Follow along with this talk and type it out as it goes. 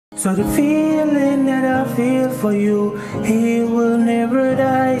So the feeling that I feel for you, it will never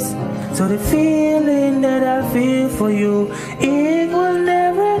die. So the feeling that I feel for you, it will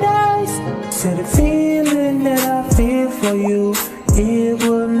never die. So the feeling that I feel for you, it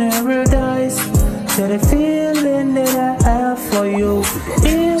will never die. So the feeling that I have for you,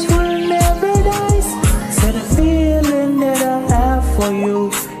 it will never die. So the feeling that I have for you,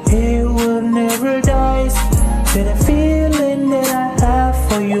 it will never die. So the feeling that I have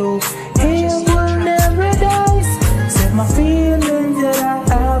for you, it will never die. So my feelings that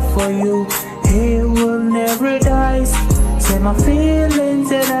I have for you, it will never die. So my feelings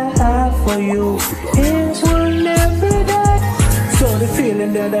that I have for you, it will never die. So the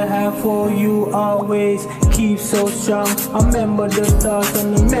feeling that I have for you always keeps so strong. I remember the thoughts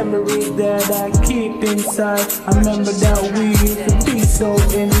and the memories that I keep inside. I remember that we used to be so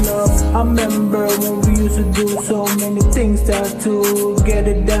in love. I remember when we used to do so many things that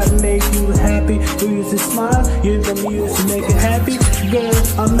together that make you happy. We used to smile, you even used to make it happy. Girl,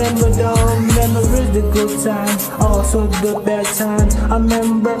 I remember the memories, the good times, also the bad times. I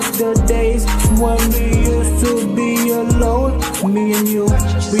remember the days when we used to be alone, me and you.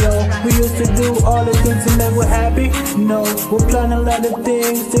 We used to do all the things to make we're happy. No, we're planning a lot of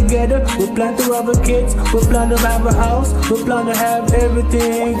things together. We plan to have a kids, we plan to have a house, we plan to have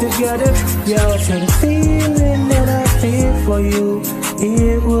everything together. Yeah, so the feeling that I feel for you,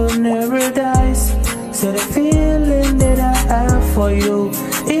 it will never die. So the feeling that I have for you,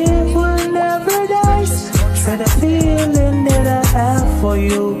 it will never die. So the feeling that I have for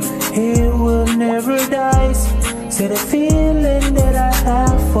you, it will never die. So the feeling that I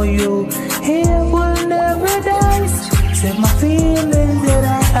have for you, it will never die. So my feelings that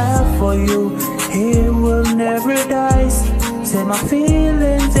I have for you, it will never die. So my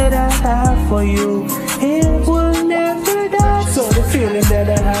feelings that I have for you, it will never die. So the feeling that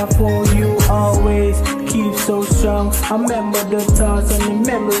I have for you always keeps so strong. I remember the thoughts and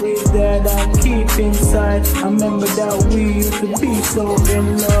the memories that I keep inside. I remember that we used to be so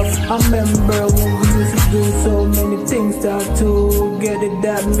in love. I remember when we used to do so many things that together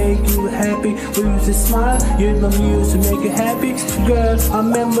that make you happy. We used to smile, you even used to make it happy. Girl, I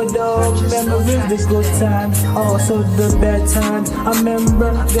remember the memories, the good times, also the bad times. I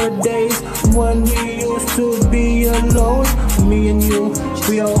remember the days when we used to be alone, me and you.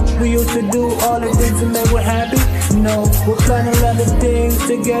 We used to do all the things to make we're happy. No, we're planning a lot of things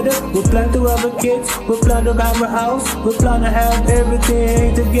together. We plan to have a kids, we plan to have a house, we plan to have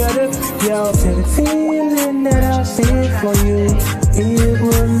everything together. Yo, so the feeling that I feel for you, it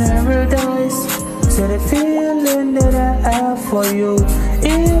will never die. So the feeling that I have for you,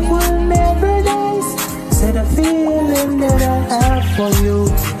 it will never die. So the feeling that I have for you,